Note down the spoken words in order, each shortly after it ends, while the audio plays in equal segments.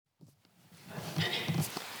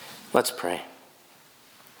Let's pray.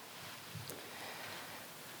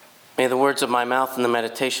 May the words of my mouth and the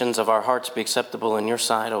meditations of our hearts be acceptable in your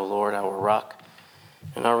sight, O Lord, our rock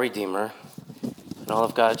and our Redeemer. And all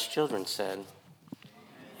of God's children said,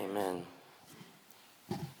 Amen.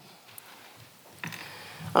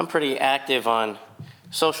 I'm pretty active on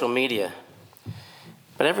social media,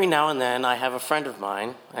 but every now and then I have a friend of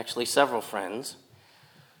mine, actually several friends,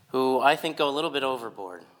 who I think go a little bit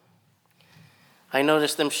overboard. I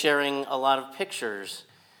notice them sharing a lot of pictures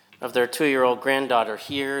of their 2-year-old granddaughter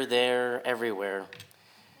here, there, everywhere.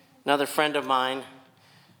 Another friend of mine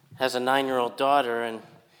has a 9-year-old daughter and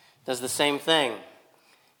does the same thing.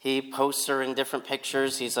 He posts her in different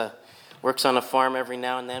pictures. He works on a farm every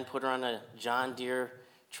now and then, put her on a John Deere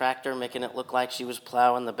tractor, making it look like she was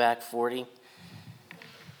plowing the back 40.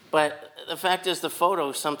 But the fact is, the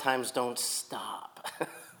photos sometimes don't stop.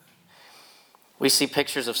 We see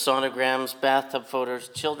pictures of sonograms, bathtub photos,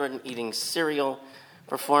 children eating cereal,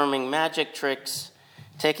 performing magic tricks,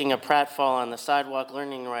 taking a pratfall on the sidewalk,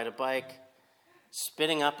 learning to ride a bike,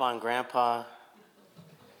 spitting up on grandpa.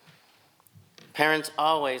 Parents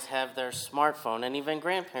always have their smartphone, and even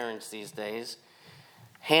grandparents these days,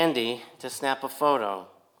 handy to snap a photo,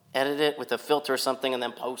 edit it with a filter or something, and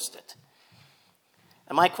then post it.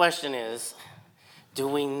 And my question is, do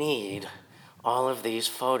we need all of these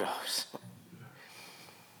photos?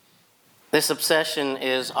 This obsession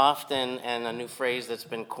is often, and a new phrase that's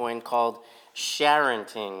been coined, called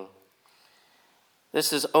sharenting.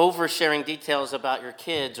 This is oversharing details about your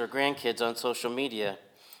kids or grandkids on social media.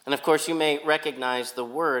 And of course, you may recognize the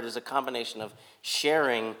word as a combination of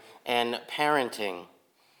sharing and parenting.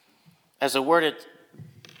 As a word, it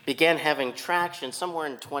began having traction somewhere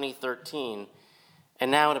in 2013, and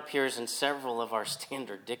now it appears in several of our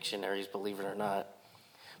standard dictionaries, believe it or not.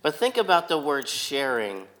 But think about the word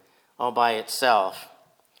sharing all by itself.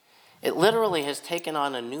 It literally has taken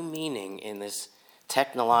on a new meaning in this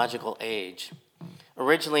technological age.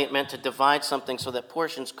 Originally, it meant to divide something so that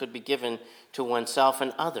portions could be given to oneself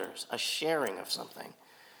and others, a sharing of something.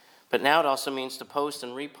 But now it also means to post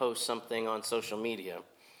and repost something on social media.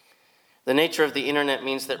 The nature of the internet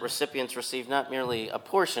means that recipients receive not merely a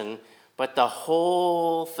portion, but the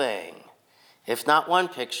whole thing. If not one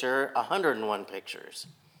picture, 101 pictures.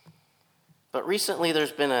 But recently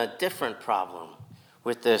there's been a different problem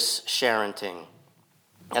with this sharenting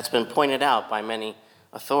that's been pointed out by many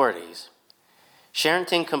authorities.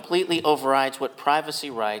 Sharenting completely overrides what privacy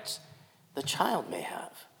rights the child may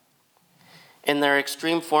have. In their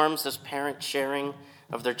extreme forms, this parent sharing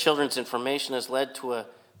of their children's information has led to a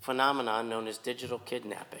phenomenon known as digital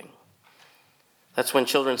kidnapping. That's when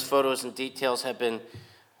children's photos and details have been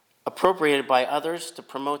appropriated by others to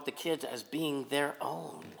promote the kids as being their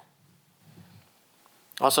own.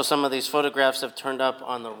 Also, some of these photographs have turned up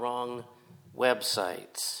on the wrong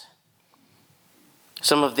websites.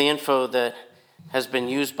 Some of the info that has been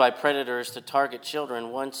used by predators to target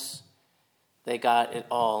children once they got it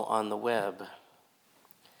all on the web.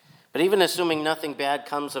 But even assuming nothing bad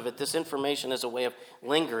comes of it, this information is a way of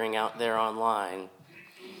lingering out there online,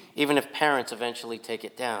 even if parents eventually take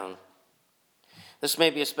it down. This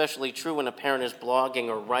may be especially true when a parent is blogging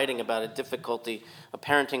or writing about a difficulty of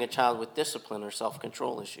parenting a child with discipline or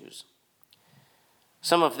self-control issues.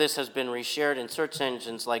 Some of this has been reshared, and search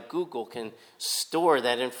engines like Google can store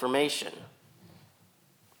that information,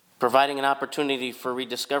 providing an opportunity for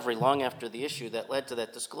rediscovery long after the issue that led to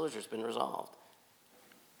that disclosure has been resolved.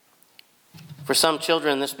 For some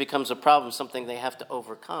children, this becomes a problem, something they have to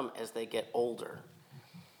overcome as they get older.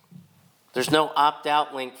 There's no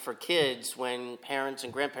opt-out link for kids when parents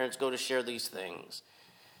and grandparents go to share these things.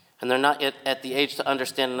 And they're not yet at the age to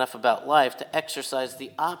understand enough about life to exercise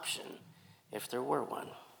the option, if there were one.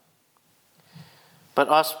 But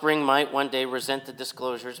offspring might one day resent the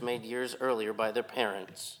disclosures made years earlier by their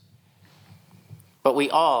parents. But we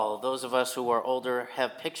all, those of us who are older,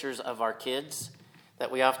 have pictures of our kids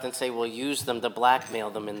that we often say we'll use them to blackmail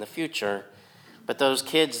them in the future. But those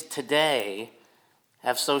kids today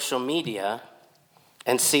have social media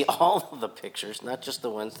and see all of the pictures, not just the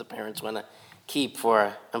ones the parents want to keep for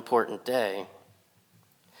an important day.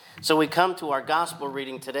 So we come to our gospel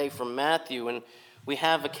reading today from Matthew, and we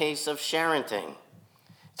have a case of sharenting.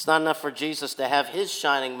 It's not enough for Jesus to have his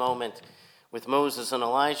shining moment with Moses and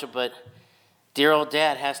Elijah, but dear old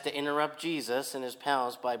dad has to interrupt Jesus and his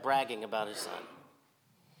pals by bragging about his son.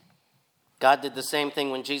 God did the same thing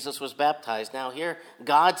when Jesus was baptized. Now here,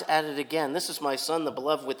 God's at it again. This is my son, the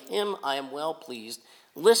beloved. With him I am well pleased.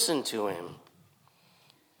 Listen to him.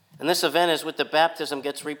 And this event, as with the baptism,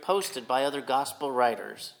 gets reposted by other gospel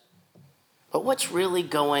writers. But what's really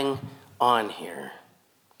going on here?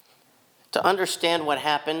 To understand what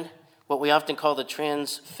happened, what we often call the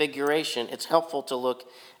transfiguration, it's helpful to look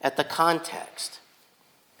at the context.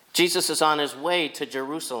 Jesus is on his way to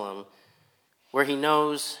Jerusalem, where he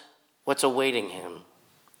knows what's awaiting him.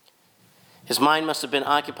 His mind must have been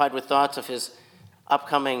occupied with thoughts of his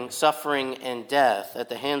upcoming suffering and death at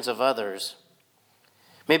the hands of others.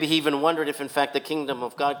 Maybe he even wondered if, in fact, the kingdom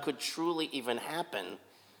of God could truly even happen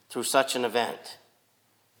through such an event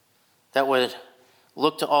that would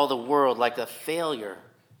look to all the world like a failure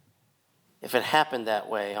if it happened that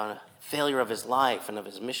way, on a failure of his life and of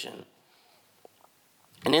his mission.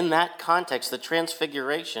 And in that context, the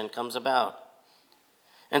transfiguration comes about.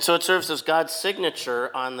 And so it serves as God's signature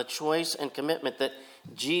on the choice and commitment that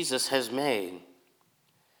Jesus has made.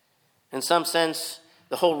 In some sense,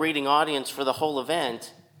 the whole reading audience for the whole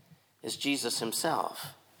event is Jesus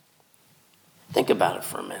himself. Think about it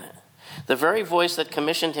for a minute. The very voice that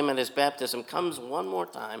commissioned him at his baptism comes one more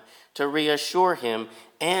time to reassure him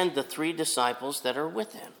and the 3 disciples that are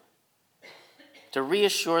with him, to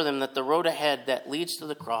reassure them that the road ahead that leads to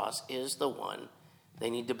the cross is the one they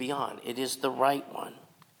need to be on. It is the right one.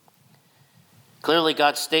 Clearly,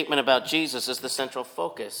 God's statement about Jesus is the central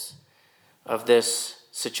focus of this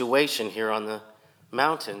situation here on the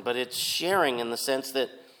mountain, but it's sharing in the sense that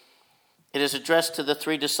it is addressed to the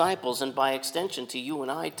 3 disciples and by extension to you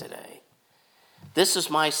and I today. This is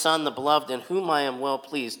my Son, the beloved, in whom I am well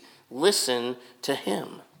pleased. Listen to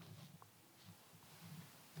him.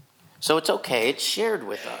 So it's okay, it's shared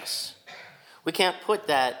with us. We can't put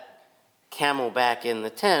that camel back in the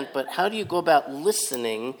tent, but how do you go about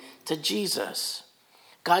listening to Jesus?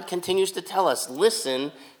 God continues to tell us,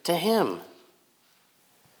 listen to him.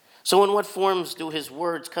 So in what forms do his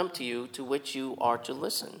words come to you to which you are to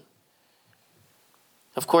listen?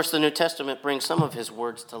 Of course, the New Testament brings some of his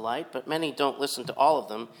words to light, but many don't listen to all of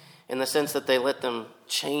them in the sense that they let them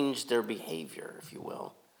change their behavior, if you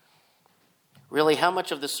will. Really, how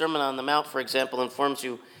much of the Sermon on the Mount, for example, informs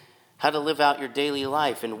you how to live out your daily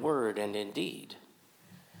life in word and in deed?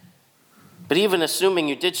 But even assuming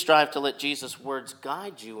you did strive to let Jesus' words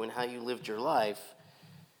guide you in how you lived your life,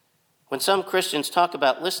 when some Christians talk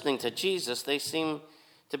about listening to Jesus, they seem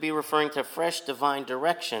to be referring to fresh divine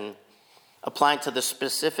direction applied to the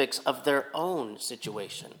specifics of their own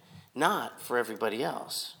situation, not for everybody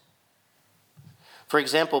else. For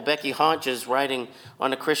example, Becky Hodges, writing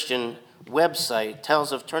on a Christian website,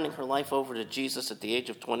 tells of turning her life over to Jesus at the age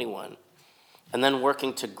of 21 and then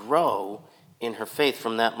working to grow in her faith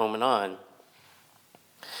from that moment on.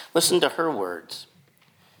 Listen to her words.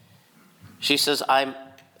 She says,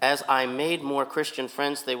 as I made more Christian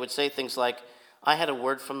friends, they would say things like, I had a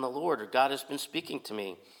word from the Lord, or God has been speaking to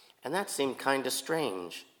me. And that seemed kind of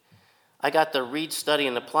strange. I got the read, study,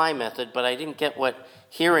 and apply method, but I didn't get what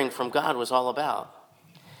hearing from God was all about.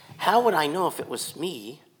 How would I know if it was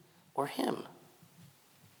me or him?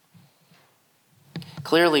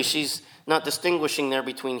 Clearly, she's not distinguishing there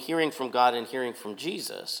between hearing from God and hearing from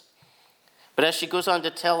Jesus. But as she goes on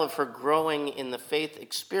to tell of her growing in the faith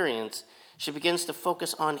experience, she begins to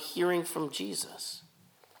focus on hearing from Jesus.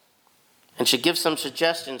 And she gives some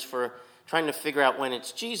suggestions for trying to figure out when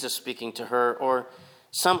it's Jesus speaking to her or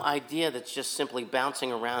some idea that's just simply bouncing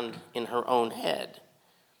around in her own head.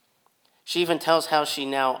 She even tells how she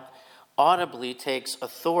now audibly takes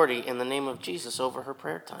authority in the name of Jesus over her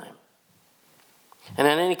prayer time. And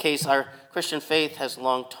in any case, our Christian faith has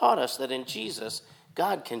long taught us that in Jesus,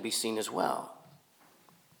 God can be seen as well.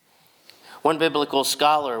 One biblical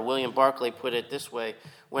scholar, William Barclay, put it this way: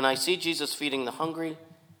 when I see Jesus feeding the hungry,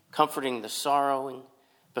 comforting the sorrowing,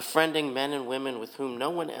 befriending men and women with whom no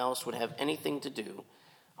one else would have anything to do,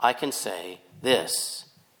 I can say, this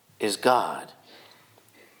is God.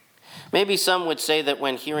 Maybe some would say that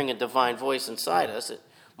when hearing a divine voice inside us, it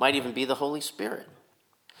might even be the Holy Spirit,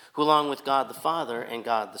 who along with God the Father and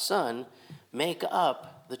God the Son make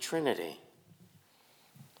up the Trinity.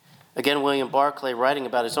 Again, William Barclay, writing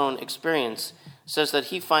about his own experience, says that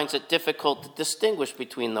he finds it difficult to distinguish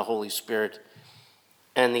between the Holy Spirit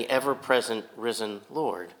and the ever-present risen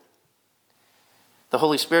Lord. The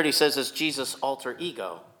Holy Spirit, he says, is Jesus' alter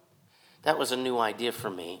ego. That was a new idea for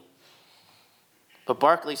me. But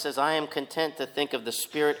Barclay says, I am content to think of the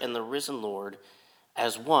Spirit and the risen Lord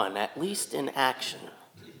as one, at least in action.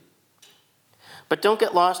 But don't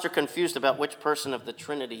get lost or confused about which person of the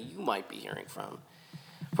Trinity you might be hearing from.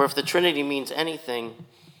 For if the Trinity means anything,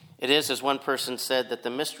 it is, as one person said, that the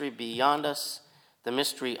mystery beyond us, the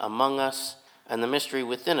mystery among us, and the mystery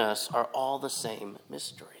within us are all the same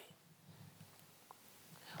mystery.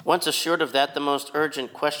 Once assured of that, the most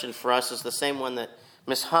urgent question for us is the same one that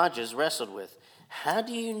Miss Hodges wrestled with. How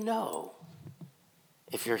do you know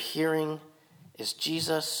if your hearing is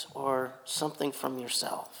Jesus or something from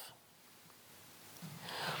yourself.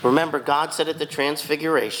 Remember, God said at the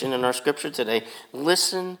Transfiguration in our scripture today,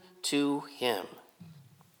 listen to him.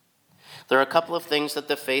 There are a couple of things that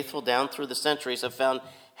the faithful down through the centuries have found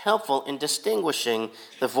helpful in distinguishing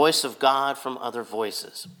the voice of God from other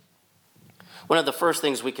voices. One of the first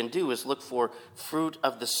things we can do is look for fruit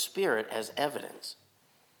of the Spirit as evidence.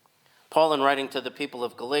 Paul, in writing to the people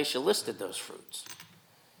of Galatia, listed those fruits.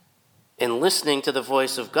 In listening to the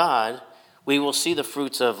voice of God, we will see the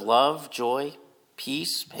fruits of love, joy,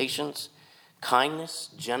 peace, patience, kindness,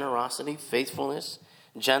 generosity, faithfulness,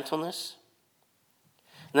 gentleness.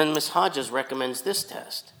 And then Ms. Hodges recommends this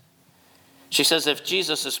test. She says, if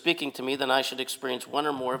Jesus is speaking to me, then I should experience one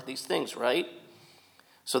or more of these things, right?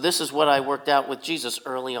 So this is what I worked out with Jesus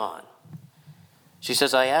early on. She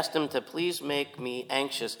says, I asked him to please make me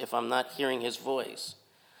anxious if I'm not hearing his voice,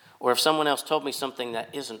 or if someone else told me something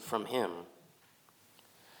that isn't from him.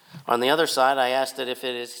 On the other side, I asked that if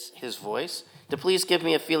it is his voice, to please give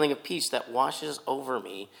me a feeling of peace that washes over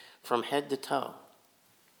me from head to toe.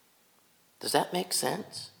 Does that make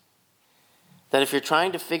sense? That if you're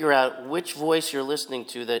trying to figure out which voice you're listening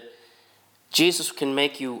to, that Jesus can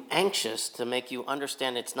make you anxious to make you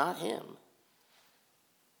understand it's not him.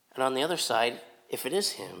 And on the other side, if it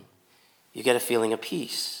is him, you get a feeling of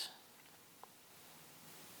peace.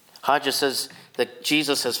 Hodges says that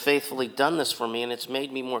Jesus has faithfully done this for me, and it's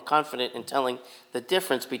made me more confident in telling the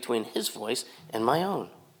difference between his voice and my own.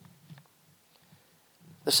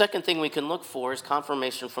 The second thing we can look for is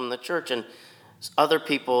confirmation from the church and other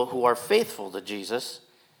people who are faithful to Jesus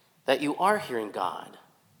that you are hearing God.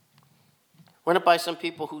 Run it by some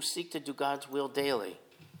people who seek to do God's will daily.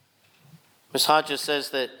 Ms. Hodges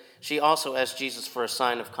says that she also asks Jesus for a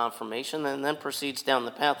sign of confirmation and then proceeds down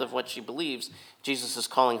the path of what she believes Jesus is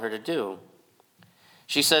calling her to do.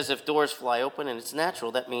 She says if doors fly open and it's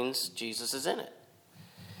natural, that means Jesus is in it.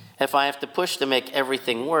 If I have to push to make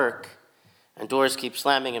everything work and doors keep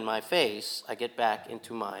slamming in my face, I get back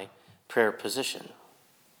into my prayer position.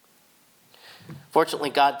 Fortunately,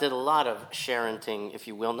 God did a lot of sharenting, if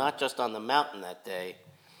you will, not just on the mountain that day.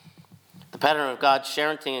 The pattern of God's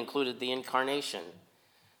sharenting included the incarnation,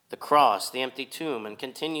 the cross, the empty tomb, and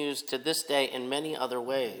continues to this day in many other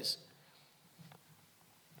ways.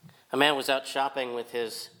 A man was out shopping with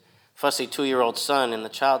his fussy 2-year-old son in the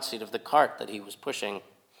child seat of the cart that he was pushing.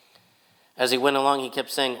 As he went along, he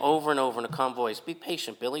kept saying over and over in a calm voice, "Be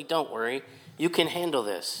patient, Billy, don't worry, you can handle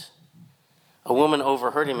this." A woman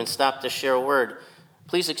overheard him and stopped to share a word.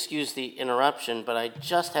 "Please excuse the interruption, but I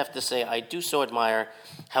just have to say I do so admire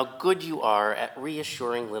how good you are at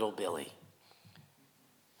reassuring little Billy."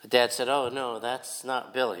 The dad said, "Oh, no, that's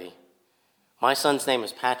not Billy. My son's name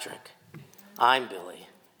is Patrick. I'm Billy."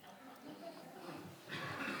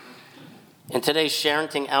 In today's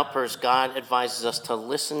sharenting outburst, God advises us to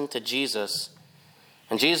listen to Jesus.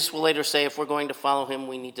 And Jesus will later say if we're going to follow him,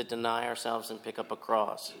 we need to deny ourselves and pick up a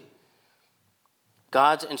cross.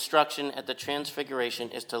 God's instruction at the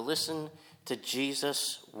Transfiguration is to listen to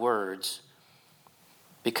Jesus' words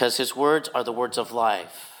because his words are the words of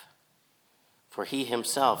life, for he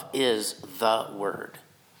himself is the Word.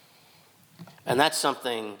 And that's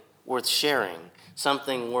something worth sharing,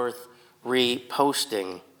 something worth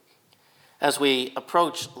reposting. As we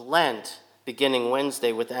approach Lent, beginning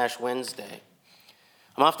Wednesday with Ash Wednesday,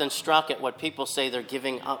 I'm often struck at what people say they're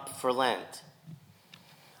giving up for Lent.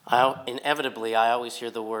 Inevitably, I always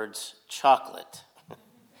hear the words chocolate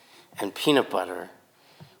and peanut butter,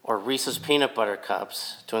 or Reese's peanut butter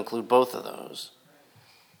cups, to include both of those.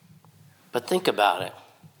 But think about it.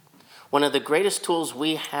 One of the greatest tools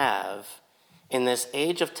we have in this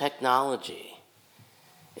age of technology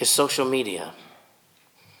is social media.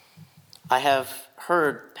 I have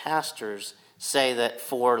heard pastors say that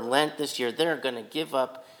for Lent this year, they're going to give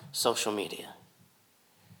up social media.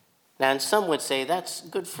 Now, and some would say that's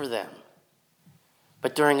good for them.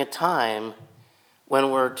 But during a time when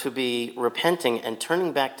we're to be repenting and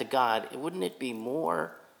turning back to God, wouldn't it be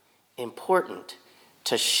more important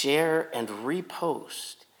to share and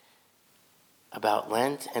repost about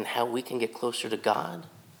Lent and how we can get closer to God?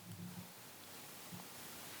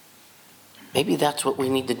 Maybe that's what we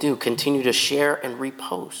need to do, continue to share and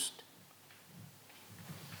repost.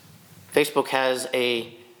 Facebook has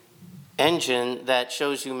a engine that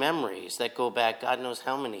shows you memories that go back God knows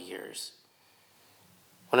how many years.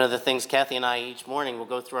 One of the things Kathy and I each morning will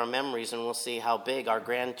go through our memories and we'll see how big our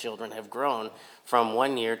grandchildren have grown from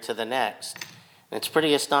one year to the next. And it's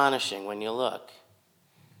pretty astonishing when you look.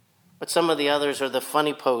 But some of the others are the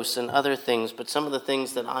funny posts and other things, but some of the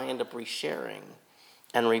things that I end up resharing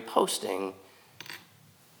and reposting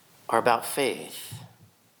are about faith.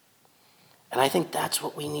 And I think that's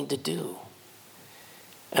what we need to do.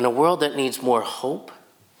 In a world that needs more hope,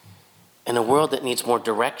 in a world that needs more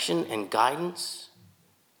direction and guidance,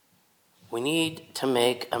 we need to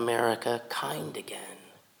make America kind again.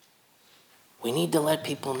 We need to let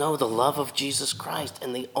people know the love of Jesus Christ.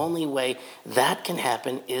 And the only way that can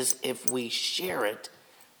happen is if we share it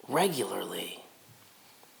regularly.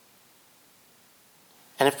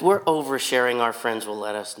 And if we're oversharing, our friends will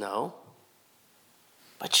let us know.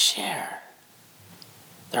 But share.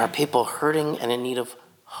 There are people hurting and in need of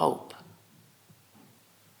hope.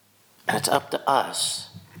 And it's up to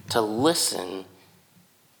us to listen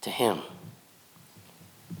to him.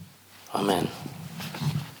 Amen.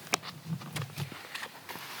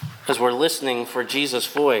 As we're listening for Jesus'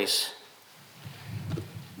 voice,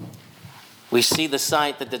 we see the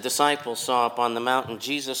sight that the disciples saw upon the mountain,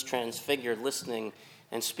 Jesus transfigured, listening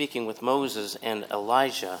and speaking with Moses and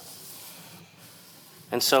Elijah.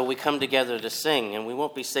 And so we come together to sing, and we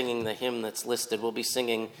won't be singing the hymn that's listed. We'll be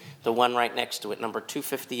singing the one right next to it, number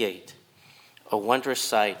 258, O Wondrous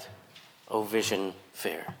Sight, O Vision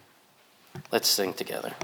Fair. Let's sing together.